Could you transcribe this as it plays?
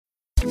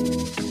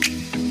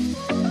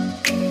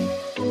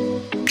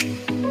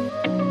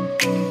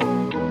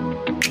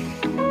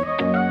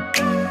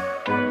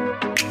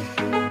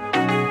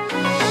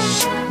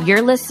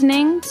You're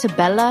listening to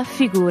Bella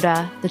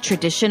Figura, the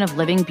tradition of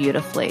living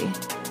beautifully.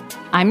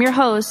 I'm your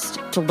host,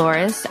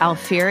 Dolores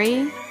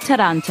Alfieri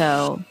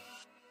Taranto.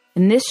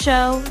 In this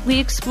show, we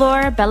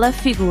explore Bella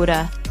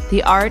Figura,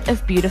 the art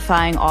of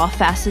beautifying all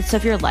facets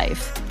of your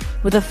life,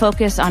 with a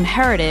focus on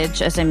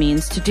heritage as a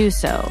means to do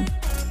so.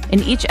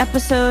 In each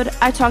episode,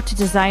 I talk to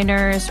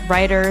designers,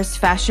 writers,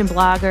 fashion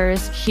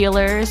bloggers,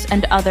 healers,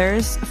 and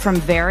others from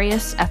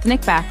various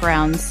ethnic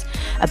backgrounds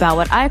about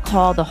what I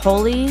call the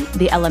holy,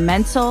 the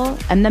elemental,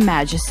 and the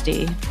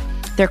majesty,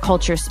 their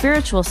culture's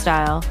spiritual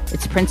style,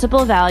 its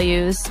principal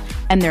values,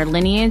 and their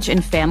lineage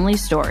and family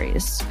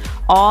stories,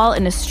 all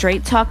in a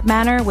straight talk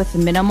manner with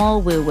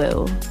minimal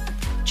woo-woo.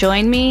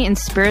 Join me in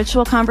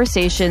spiritual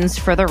conversations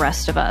for the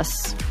rest of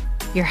us.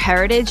 Your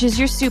heritage is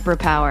your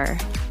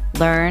superpower.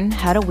 Learn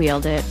how to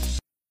wield it.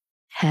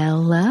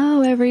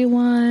 Hello,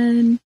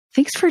 everyone.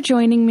 Thanks for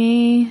joining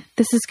me.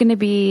 This is going to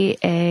be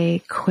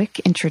a quick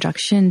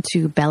introduction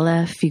to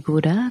Bella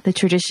Figura, the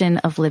tradition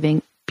of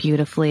living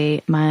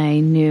beautifully,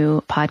 my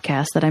new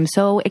podcast that I'm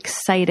so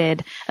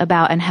excited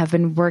about and have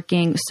been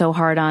working so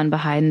hard on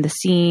behind the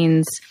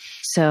scenes.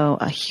 So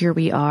here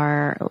we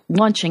are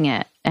launching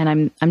it,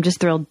 and I'm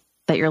just thrilled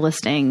that you're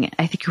listening.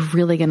 I think you're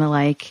really going to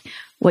like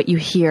what you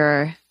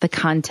hear, the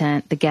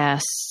content, the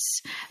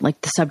guests,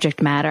 like the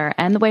subject matter,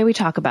 and the way we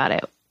talk about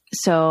it.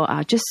 So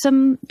just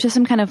some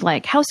kind of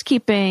like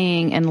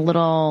housekeeping and a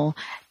little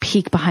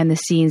peek behind the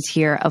scenes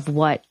here of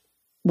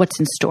what's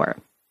in store.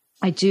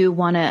 I do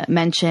want to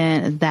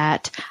mention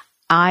that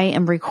I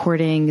am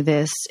recording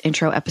this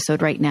intro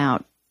episode right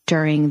now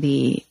during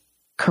the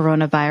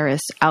coronavirus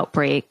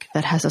outbreak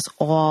that has us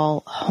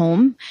all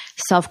home,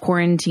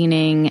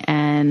 self-quarantining,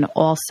 and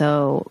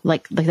also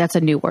like that's a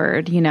new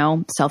word, you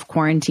know,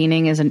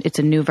 self-quarantining it's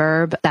a new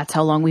verb. That's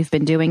how long we've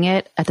been doing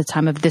it at the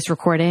time of this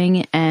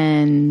recording.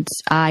 And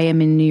I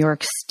am in New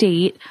York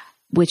State,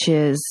 which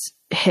is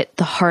hit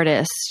the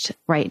hardest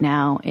right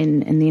now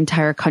in the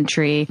entire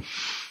country.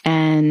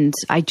 And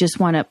I just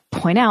want to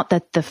point out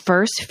that the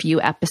first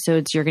few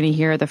episodes you're going to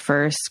hear, the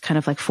first kind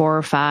of like 4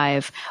 or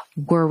 5,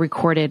 were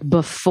recorded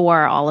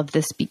before all of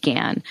this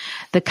began.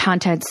 The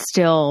content's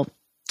still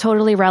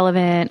totally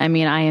relevant. I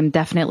mean, I am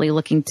definitely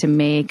looking to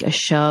make a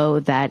show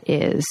that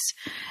is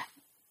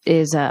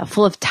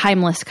full of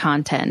timeless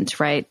content,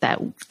 right?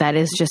 That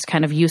is just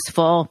kind of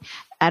useful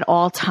at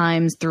all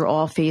times through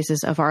all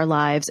phases of our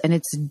lives. And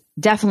it's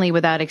definitely,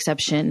 without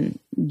exception,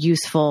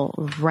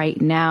 useful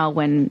right now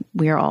when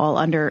we are all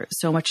under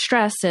so much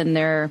stress and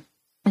there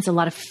is a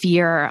lot of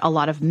fear, a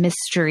lot of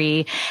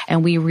mystery,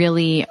 and we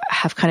really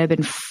have kind of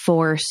been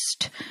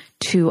forced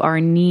to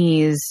our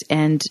knees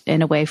and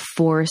in a way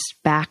forced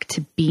back to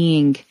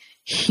being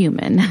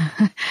human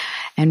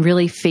and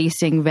really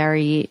facing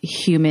very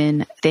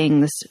human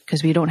things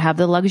because we don't have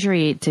the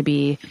luxury to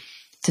be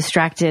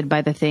distracted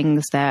by the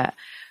things that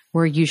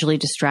we're usually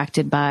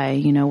distracted by.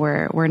 You know,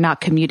 we're not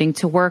commuting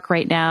to work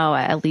right now,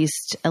 at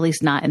least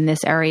not in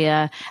this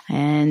area.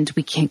 And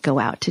we can't go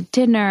out to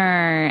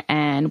dinner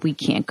and we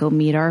can't go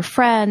meet our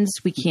friends.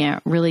 We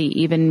can't really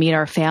even meet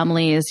our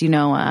families, you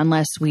know,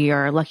 unless we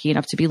are lucky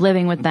enough to be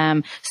living with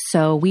them.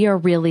 So we are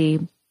really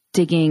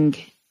being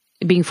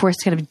forced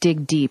to kind of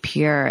dig deep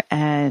here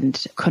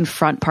and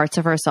confront parts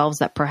of ourselves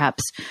that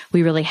perhaps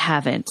we really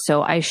haven't.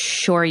 So I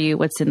assure you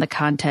what's in the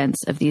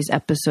contents of these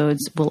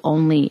episodes will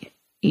only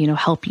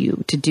help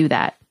you to do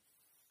that.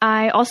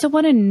 I also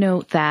want to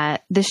note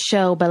that this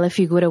show, Bella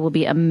Figura, will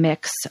be a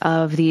mix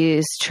of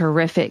these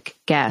terrific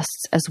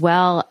guests as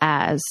well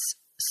as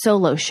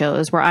solo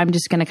shows where I'm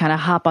just going to kind of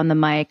hop on the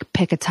mic,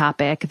 pick a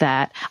topic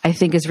that I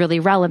think is really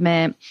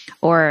relevant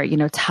or,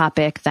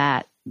 topic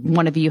that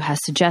one of you has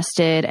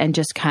suggested and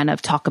just kind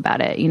of talk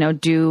about it,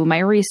 do my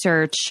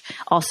research,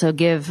 also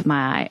give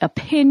my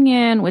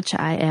opinion, which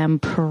I am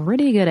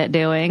pretty good at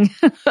doing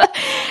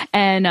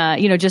and,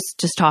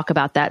 just talk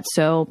about that.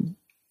 So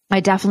I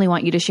definitely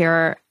want you to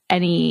share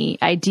any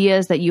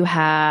ideas that you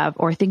have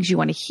or things you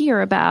want to hear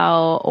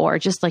about, or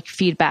just like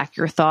feedback,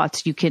 your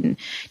thoughts. You can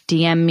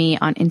DM me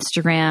on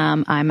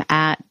Instagram. I'm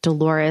at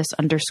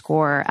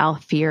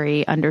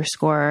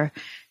Dolores_Alfieri_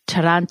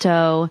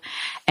 Taranto,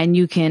 and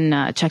you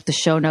can check the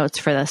show notes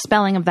for the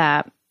spelling of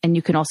that. And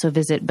you can also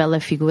visit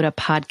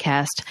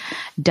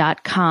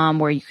bellafigurapodcast.com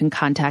where you can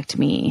contact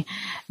me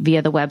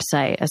via the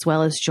website as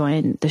well as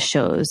join the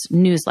show's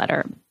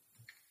newsletter.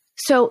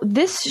 So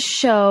this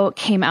show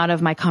came out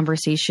of my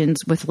conversations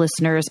with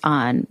listeners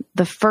on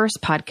the first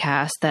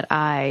podcast that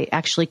I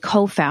actually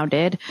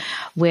co-founded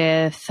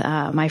with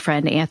my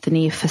friend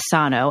Anthony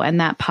Fasano.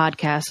 And that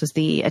podcast was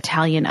the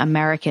Italian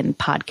American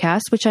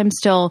podcast, which I'm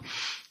still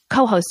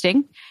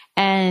co-hosting.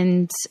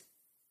 And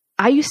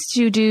I used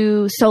to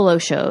do solo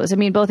shows. I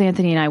mean, both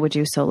Anthony and I would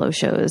do solo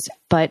shows,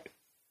 but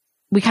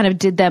we kind of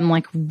did them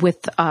like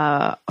with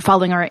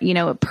following our,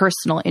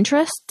 personal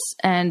interests.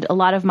 And a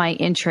lot of my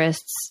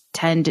interests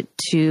tend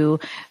to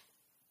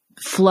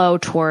flow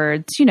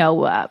towards,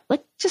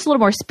 like just a little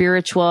more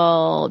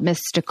spiritual,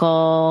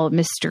 mystical,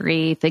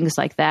 mystery, things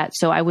like that.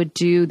 So I would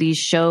do these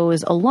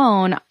shows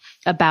alone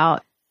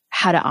about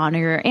how to honor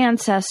your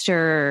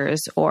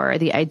ancestors, or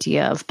the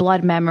idea of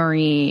blood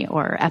memory,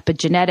 or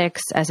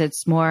epigenetics, as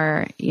it's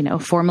more,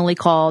 formally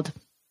called.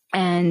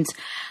 And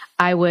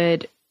I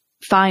would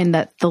find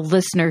that the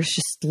listeners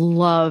just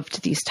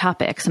loved these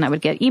topics, and I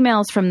would get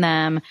emails from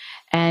them.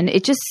 And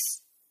it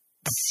just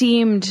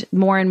seemed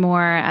more and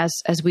more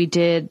as we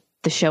did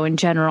the show in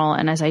general,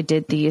 and as I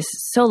did these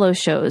solo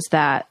shows,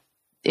 that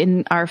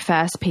in our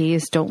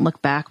fast-paced, don't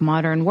look back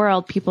modern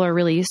world, people are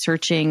really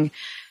searching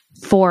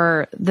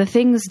for the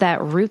things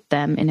that root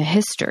them in a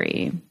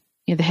history,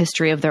 the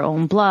history of their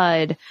own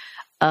blood,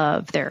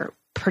 of their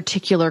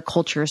particular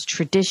culture's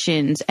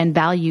traditions and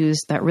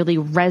values that really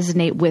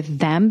resonate with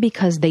them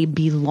because they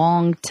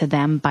belong to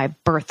them by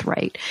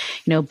birthright,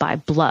 by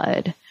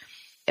blood,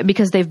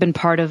 because they've been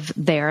part of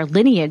their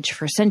lineage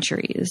for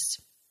centuries.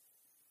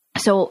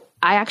 So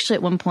I actually,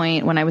 at one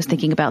point when I was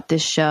thinking about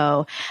this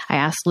show, I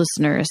asked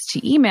listeners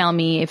to email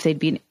me if they'd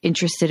be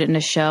interested in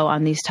a show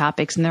on these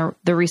topics. And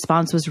the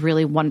response was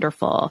really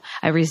wonderful.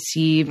 I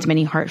received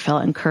many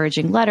heartfelt,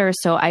 encouraging letters.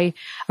 So I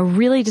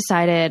really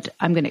decided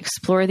I'm going to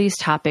explore these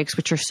topics,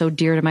 which are so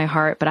dear to my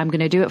heart, but I'm going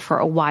to do it for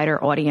a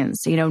wider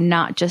audience,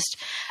 not just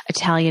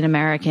Italian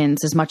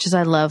Americans. As much as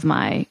I love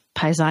my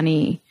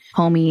Paisani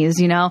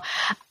homies,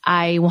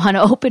 I want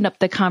to open up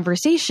the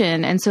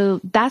conversation. And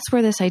so that's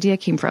where this idea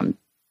came from.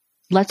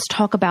 Let's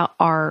talk about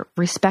our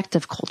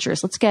respective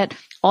cultures. Let's get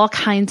all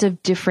kinds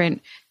of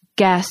different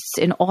guests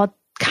in all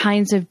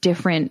kinds of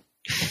different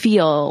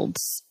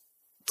fields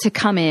to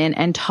come in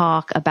and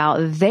talk about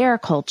their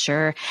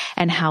culture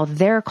and how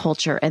their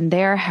culture and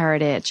their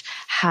heritage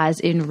has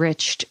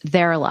enriched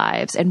their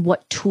lives, and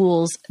what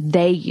tools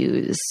they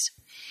use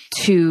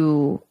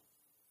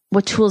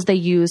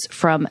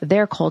from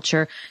their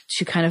culture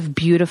to kind of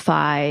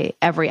beautify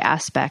every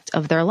aspect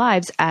of their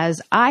lives,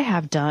 as I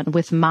have done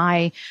with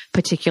my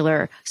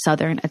particular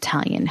Southern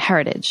Italian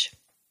heritage.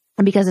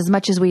 And because as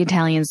much as we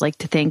Italians like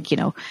to think,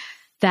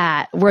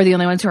 that we're the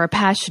only ones who are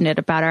passionate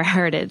about our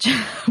heritage,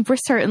 we're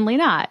certainly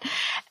not.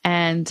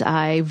 And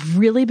I've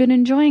really been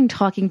enjoying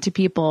talking to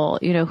people,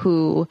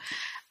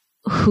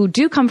 who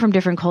do come from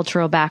different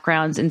cultural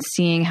backgrounds, and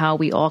seeing how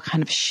we all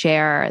kind of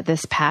share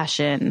this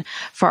passion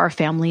for our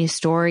family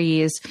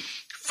stories,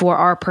 for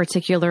our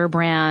particular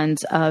brand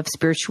of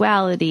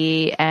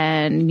spirituality,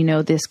 and,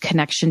 this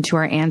connection to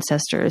our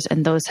ancestors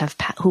and those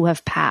who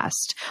have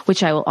passed,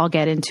 which I'll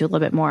get into a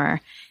little bit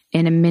more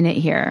in a minute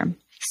here.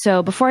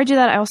 So before I do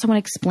that, I also want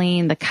to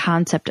explain the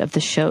concept of the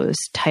show's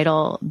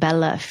title,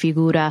 Bella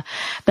Figura.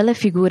 Bella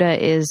Figura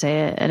is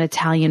an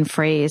Italian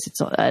phrase.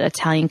 It's an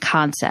Italian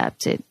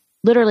concept. It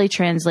literally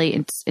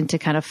translates into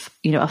kind of,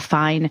 a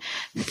fine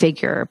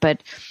figure,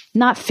 but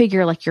not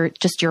figure like your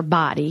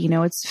body,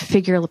 it's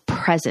figure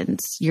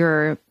presence.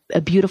 You're a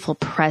beautiful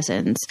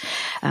presence,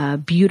 a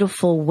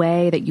beautiful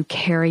way that you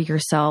carry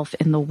yourself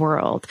in the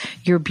world,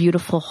 your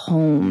beautiful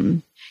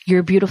home,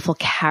 your beautiful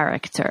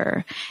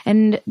character.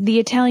 And the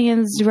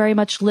Italians very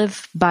much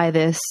live by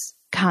this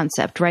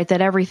concept, right? That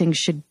everything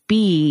should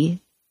be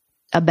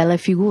a bella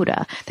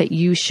figura, that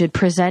you should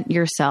present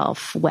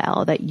yourself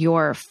well, that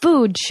your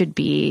food should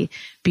be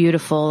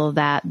beautiful,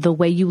 that the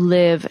way you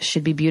live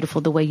should be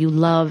beautiful, the way you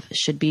love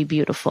should be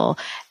beautiful,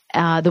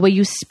 the way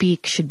you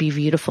speak should be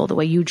beautiful, the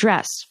way you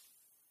dress.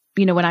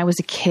 When I was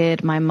a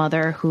kid, my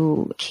mother,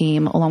 who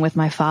came along with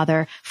my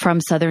father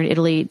from Southern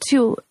Italy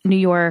to New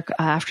York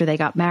after they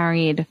got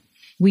married,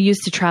 we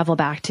used to travel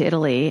back to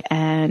Italy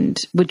and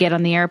would get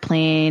on the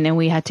airplane, and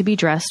we had to be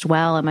dressed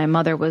well. And my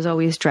mother was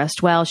always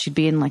dressed well. She'd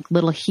be in like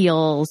little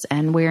heels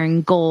and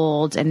wearing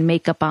gold and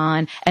makeup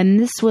on. And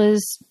this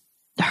was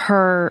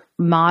her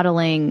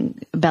modeling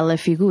bella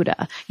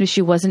figura.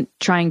 She wasn't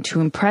trying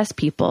to impress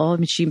people.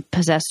 She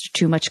possessed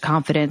too much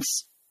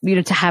confidence,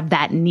 to have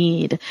that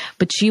need,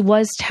 but she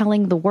was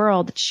telling the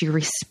world that she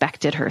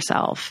respected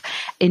herself.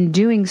 In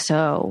doing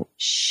so,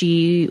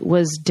 she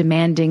was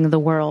demanding the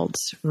world's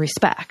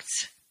respect.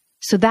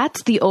 So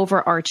that's the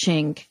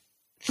overarching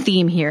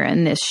theme here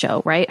in this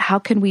show, right? How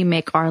can we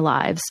make our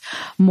lives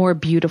more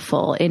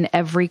beautiful in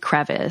every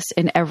crevice,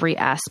 in every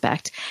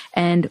aspect?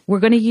 And we're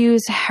going to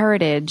use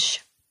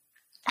heritage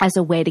as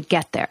a way to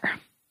get there.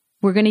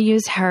 We're going to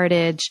use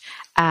heritage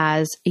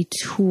as a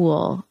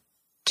tool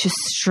to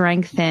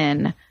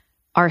strengthen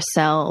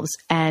ourselves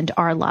and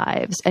our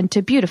lives and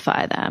to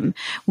beautify them.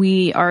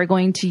 We are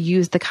going to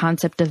use the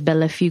concept of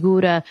bella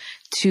figura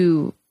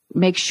to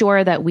make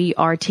sure that we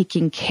are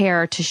taking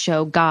care to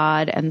show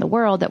God and the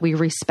world that we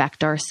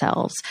respect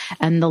ourselves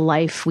and the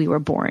life we were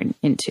born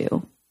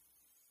into.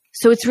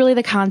 So it's really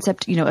the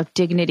concept, of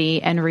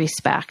dignity and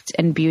respect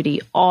and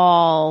beauty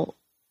all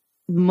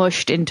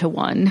mushed into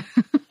one.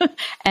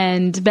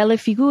 And bella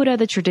figura,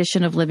 the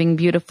tradition of living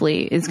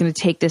beautifully, is going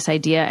to take this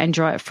idea and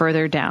draw it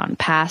further down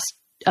past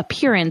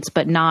appearance,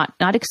 but not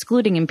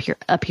excluding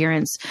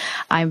appearance.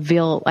 I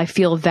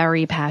feel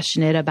very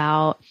passionate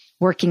about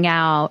working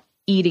out,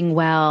 eating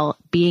well,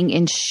 being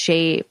in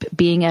shape,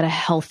 being at a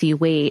healthy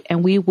weight.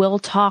 And we will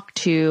talk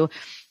to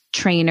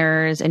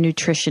trainers and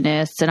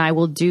nutritionists, and I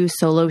will do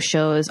solo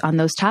shows on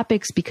those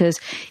topics because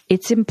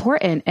it's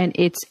important and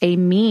it's a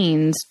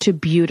means to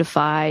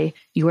beautify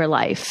your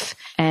life.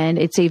 And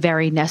it's a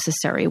very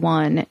necessary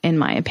one, in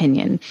my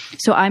opinion.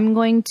 So I'm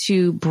going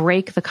to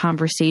break the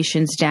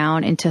conversations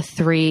down into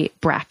 3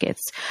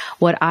 brackets,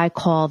 what I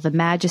call the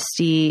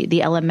majesty,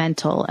 the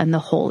elemental, and the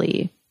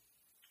holy.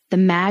 The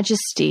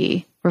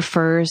majesty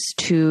refers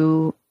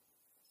to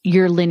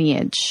your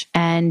lineage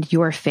and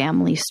your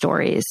family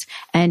stories.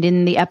 And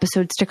in the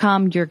episodes to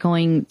come, you're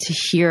going to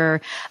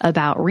hear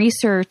about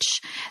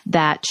research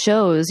that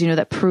shows,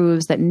 that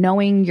proves that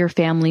knowing your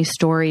family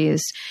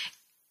stories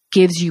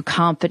gives you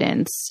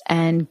confidence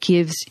and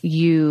gives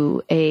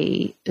you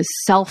a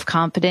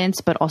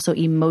self-confidence, but also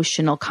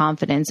emotional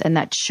confidence. And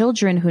that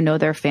children who know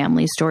their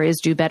family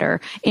stories do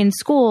better in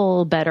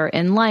school, better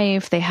in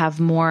life. They have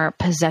more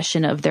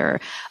possession of their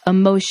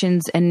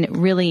emotions. And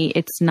really,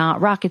 it's not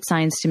rocket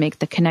science to make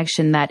the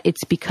connection that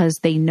it's because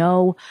they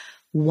know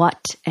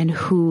what and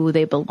who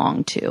they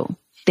belong to.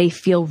 They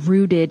feel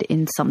rooted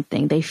in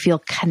something. They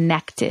feel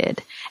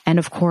connected. And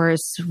of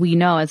course, we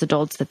know as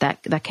adults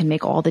that can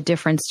make all the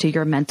difference to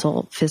your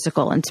mental,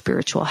 physical, and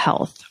spiritual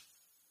health.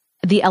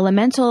 The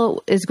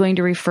elemental is going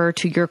to refer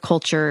to your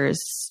culture's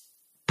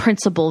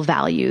principal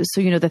values.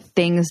 So, the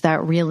things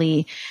that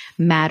really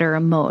matter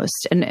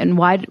most. And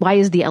why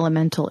is the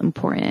elemental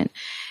important?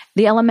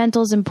 The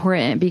elemental is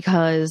important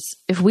because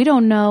if we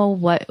don't know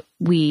what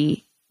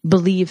we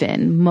believe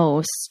in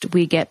most,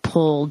 we get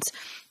pulled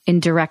in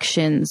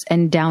directions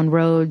and down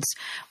roads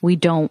we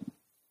don't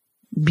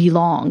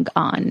belong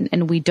on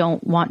and we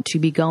don't want to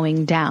be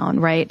going down,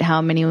 right?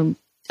 How many of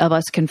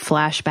us can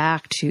flash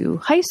back to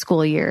high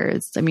school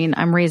years? I mean,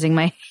 I'm raising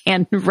my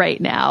hand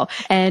right now.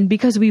 And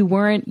because we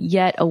weren't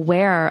yet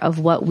aware of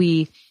what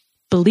we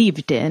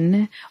believed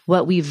in,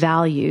 what we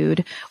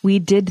valued, we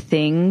did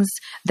things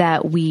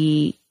that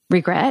we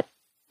regret.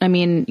 I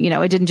mean,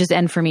 it didn't just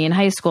end for me in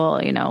high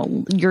school,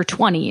 your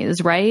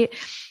 20s, right?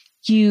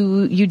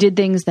 You did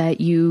things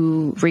that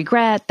you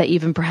regret, that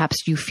even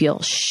perhaps you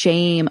feel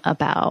shame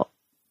about.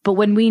 But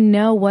when we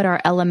know what our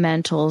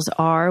elementals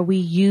are, we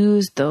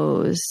use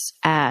those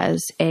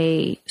as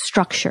a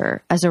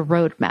structure, as a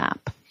roadmap.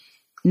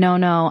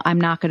 No, I'm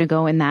not going to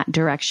go in that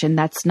direction.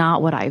 That's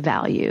not what I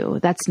value.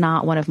 That's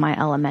not one of my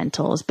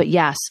elementals. But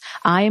yes,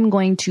 I am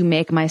going to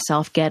make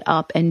myself get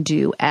up and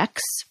do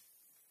X,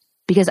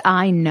 because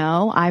I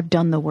know I've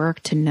done the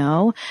work to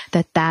know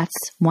that that's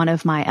one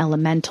of my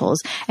elementals.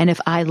 And if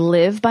I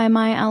live by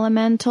my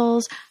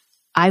elementals,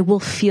 I will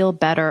feel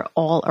better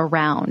all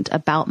around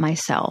about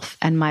myself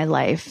and my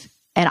life.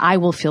 And I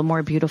will feel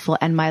more beautiful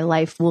and my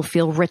life will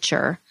feel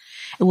richer.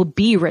 It will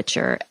be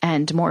richer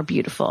and more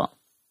beautiful.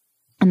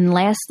 And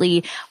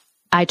lastly,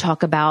 I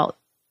talk about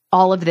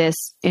all of this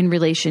in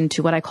relation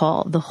to what I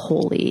call the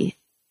holy.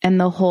 And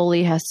the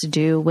holy has to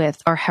do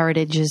with our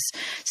heritage's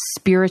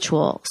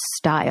spiritual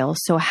style.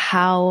 So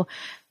how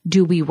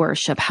do we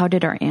worship? How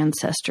did our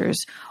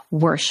ancestors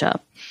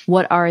worship?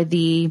 What are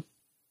the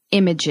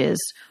images?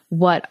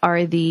 What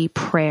are the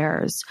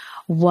prayers?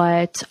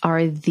 What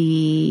are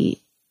the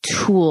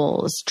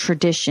tools,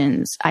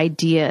 traditions,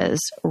 ideas,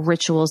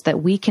 rituals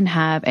that we can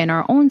have in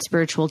our own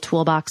spiritual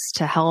toolbox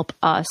to help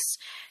us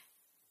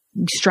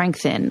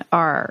strengthen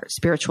our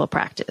spiritual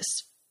practice?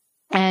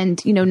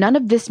 And, none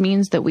of this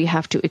means that we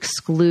have to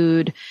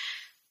exclude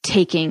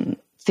taking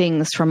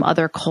things from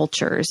other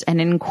cultures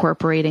and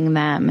incorporating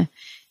them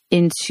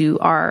into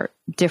our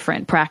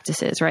different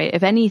practices, right?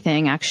 If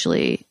anything,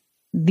 actually,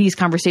 these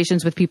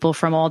conversations with people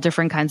from all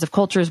different kinds of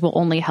cultures will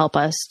only help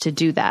us to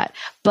do that.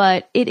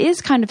 But it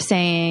is kind of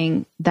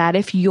saying that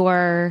if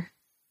you're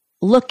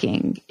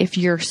looking, if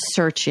you're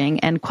searching,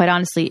 and quite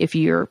honestly, if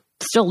you're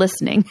still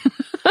listening,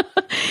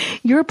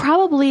 you're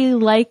probably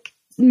like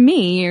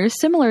me or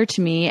similar to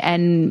me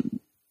and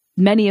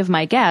many of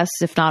my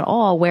guests, if not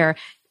all, where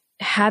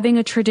having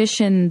a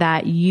tradition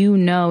that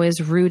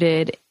is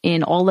rooted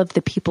in all of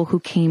the people who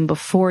came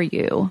before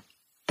you,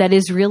 that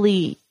is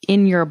really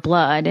in your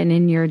blood and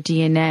in your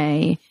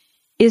DNA,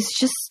 is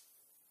just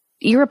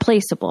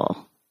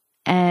irreplaceable.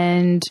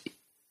 And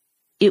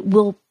it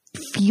will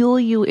fuel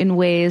you in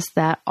ways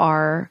that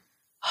are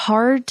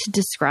hard to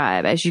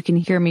describe, as you can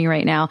hear me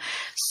right now,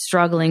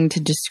 struggling to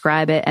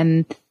describe it.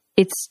 And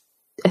it's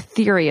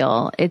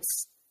ethereal,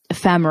 it's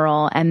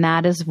ephemeral. And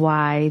that is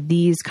why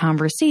these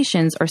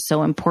conversations are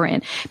so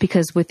important,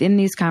 because within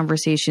these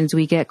conversations,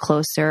 we get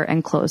closer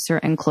and closer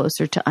and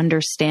closer to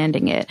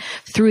understanding it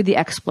through the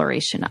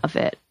exploration of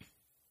it.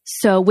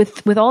 So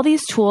with all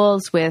these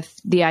tools, with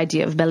the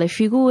idea of bella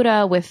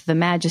figura, with the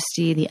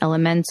majesty, the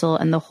elemental,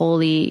 and the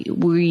holy,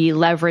 we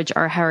leverage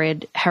our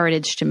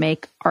heritage to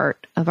make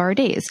art of our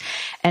days.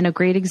 And a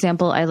great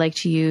example I like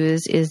to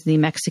use is the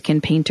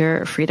Mexican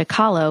painter Frida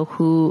Kahlo,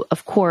 who,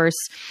 of course,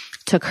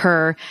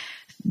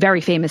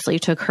 very famously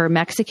took her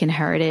Mexican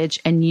heritage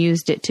and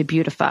used it to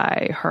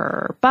beautify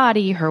her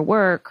body, her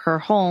work, her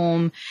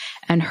home,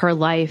 and her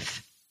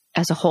life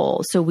as a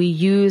whole. So we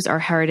use our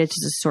heritage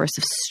as a source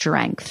of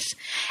strength,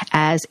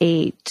 as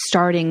a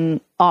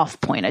starting off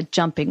point, a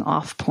jumping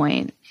off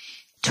point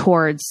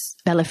towards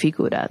Bella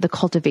Figura, the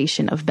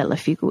cultivation of Bella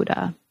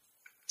Figura.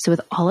 So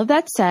with all of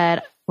that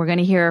said, we're going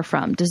to hear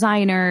from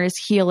designers,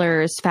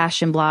 healers,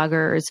 fashion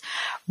bloggers,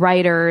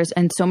 writers,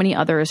 and so many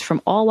others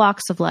from all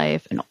walks of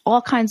life and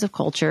all kinds of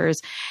cultures.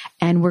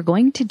 And we're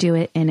going to do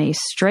it in a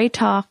straight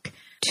talk,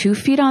 2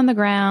 feet on the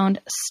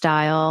ground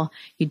style.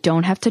 You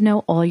don't have to know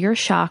all your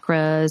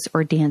chakras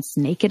or dance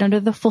naked under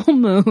the full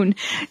moon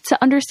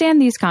to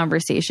understand these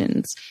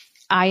conversations.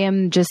 I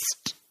am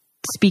just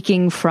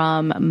speaking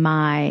from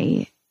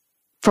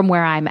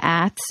where I'm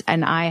at,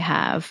 and I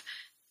have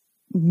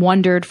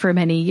wondered for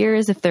many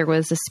years if there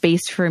was a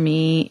space for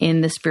me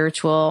in the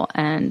spiritual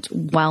and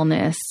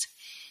wellness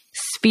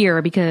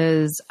sphere,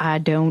 because I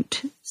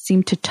don't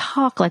seem to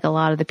talk like a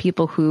lot of the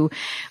people who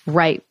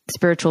write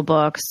spiritual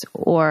books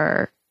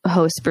or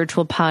host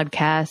spiritual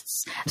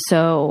podcasts.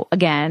 So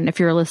again, if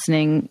you're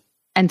listening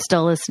and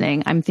still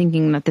listening, I'm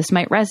thinking that this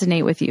might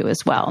resonate with you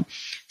as well.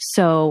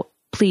 So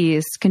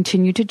please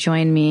continue to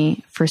join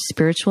me for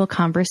spiritual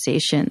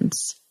conversations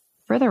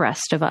for the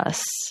rest of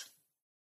us.